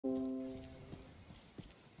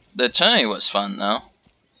The tourney was fun though.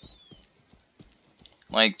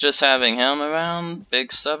 Like just having him around,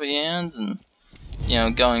 big stubby hands, and you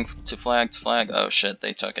know, going to flag to flag. Oh shit,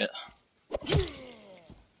 they took it.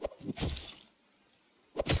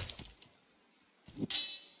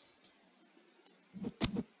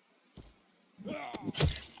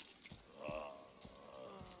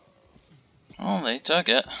 Oh, they took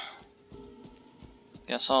it.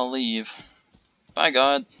 Guess I'll leave. Bye,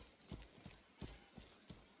 God.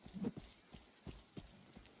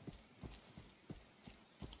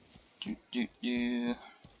 Do.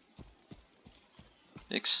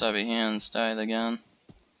 Big stubby hands died again.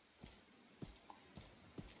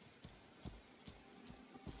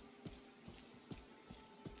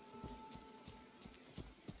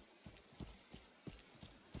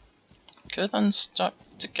 Could unstuck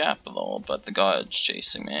to capital, but the guard's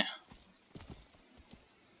chasing me.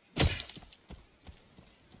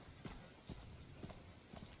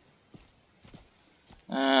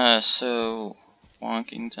 So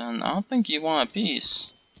Wonkington, I don't think you want a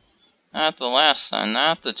piece. Not the last time,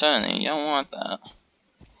 not the tourney. You don't want that.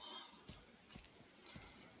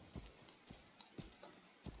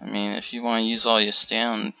 I mean, if you want to use all your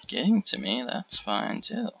stamina getting to me, that's fine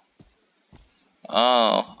too.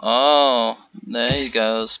 Oh, there he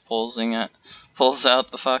goes, pulls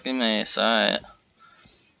out the fucking mace. Alright.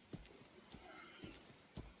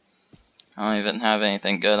 I don't even have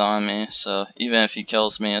anything good on me, so even if he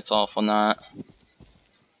kills me, it's all for naught.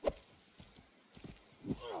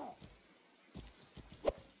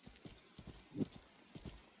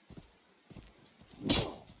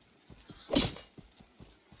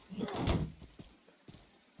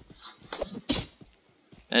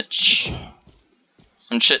 Bitch.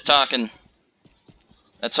 I'm shit talking.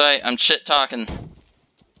 That's right, I'm shit talking.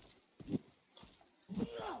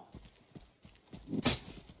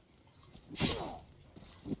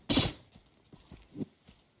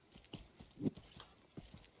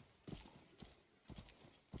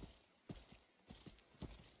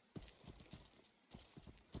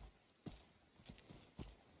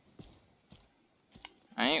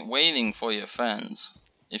 I ain't waiting for your friends.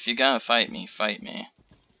 If you're gonna fight me, fight me.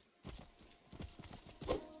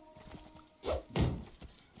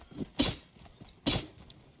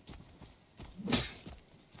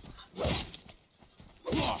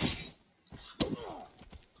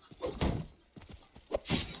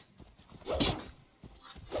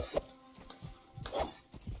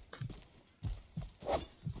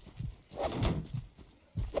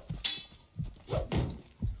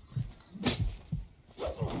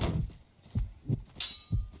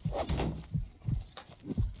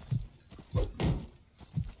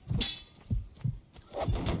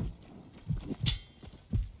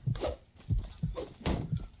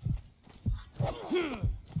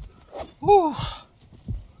 Whew.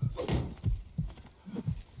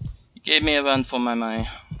 You gave me a run for my money.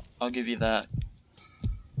 I'll give you that.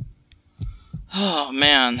 Oh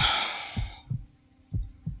man.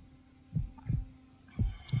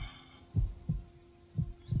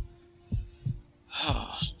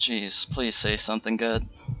 Oh jeez, please say something good.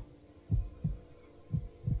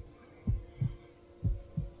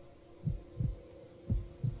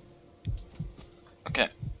 Okay.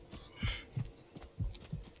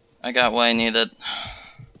 I got what I needed.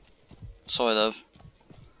 Sort of.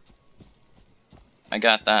 I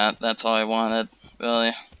got that. That's all I wanted,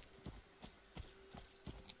 really.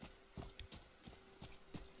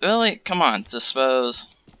 Really? Come on, dispose.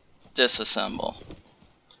 Disassemble.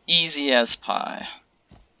 Easy as pie.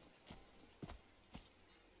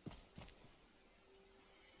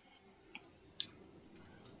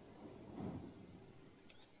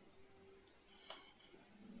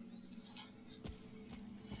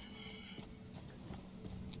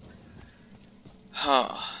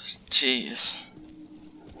 Oh, jeez.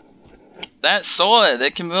 That sword,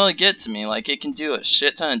 it can really get to me. Like, it can do a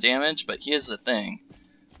shit ton of damage, but here's the thing.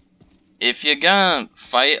 If you're gonna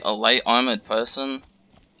fight a light armored person,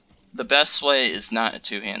 the best way is not a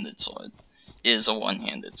two-handed sword. It is a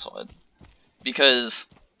one-handed sword. Because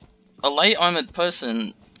a light armored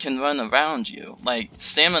person can run around you. Like,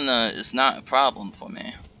 stamina is not a problem for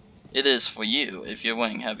me. It is for you if you're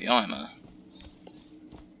wearing heavy armor.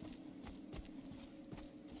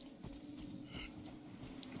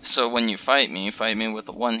 So when you fight me with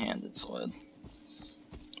a one-handed sword.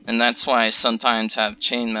 And that's why I sometimes have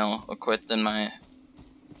chainmail equipped in my,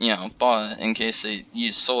 bar in case they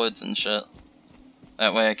use swords and shit.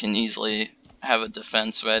 That way I can easily have a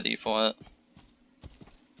defense ready for it.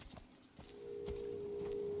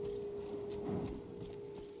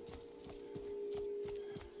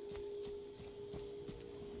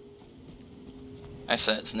 I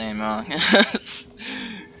said his name wrong.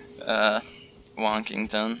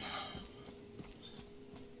 Wonkington.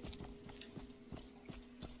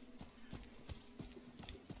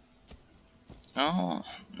 Oh,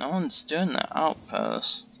 no one's doing the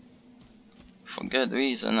outpost. For good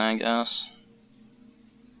reason, I guess.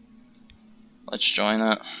 Let's join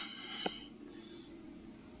it.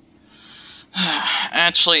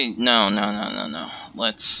 Actually, no.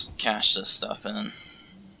 Let's cash this stuff in.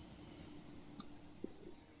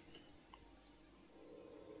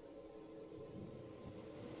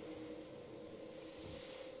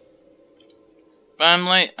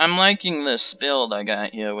 But I'm liking this build I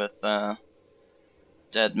got here with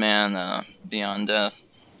Dead Man Beyond Death.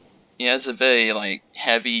 He has a very like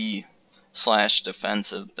heavy /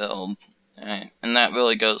 defensive build, and that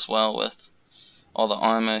really goes well with all the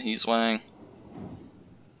armor he's wearing.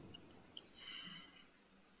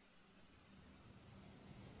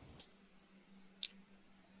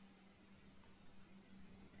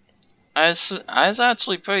 I was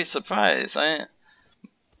actually pretty surprised.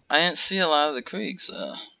 I didn't see a lot of the Kriegs.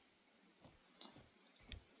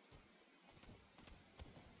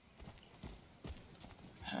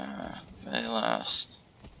 Very last.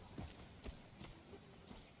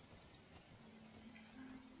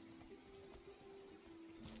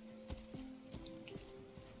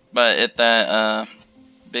 But if that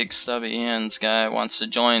big stubby hands guy wants to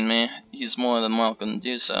join me, he's more than welcome to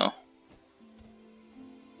do so.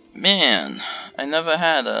 Man, I never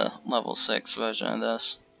had a level 6 version of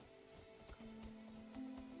this.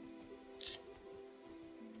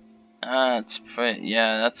 That's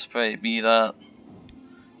pretty beat up.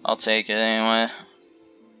 I'll take it anyway.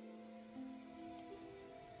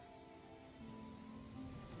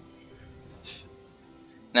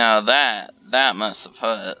 Now that must have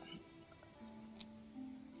hurt.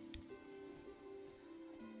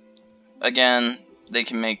 Again, they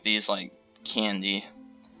can make these like candy.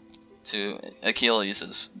 Achilles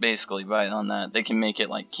is basically right on that. They can make it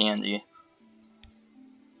like candy.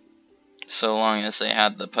 So long as they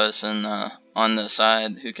have the person on the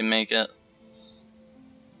side who can make it.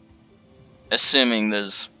 Assuming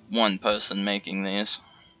there's one person making these.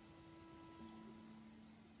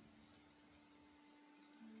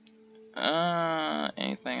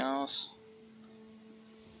 Anything else?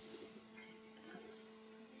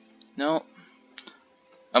 Nope.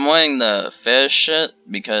 I'm wearing the fish shit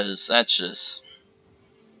because that's just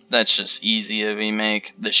easy to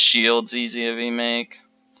remake. The shield's easy to remake.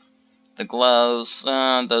 The gloves,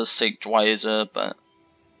 those take Dwyer, but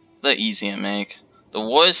they're easy to make. The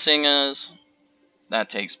war singers, that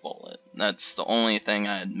takes bullet. That's the only thing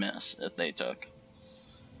I'd miss if they took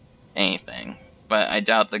anything. But I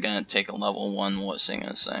doubt they're gonna take a level 1 war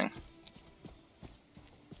singers thing.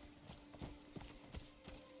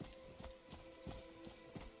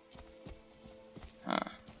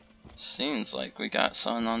 Seems like we got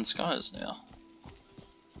someone on Scarsdale.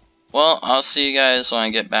 Well, I'll see you guys when I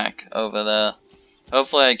get back over there.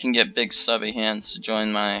 Hopefully I can get Big Stubby Hands to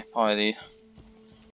join my party.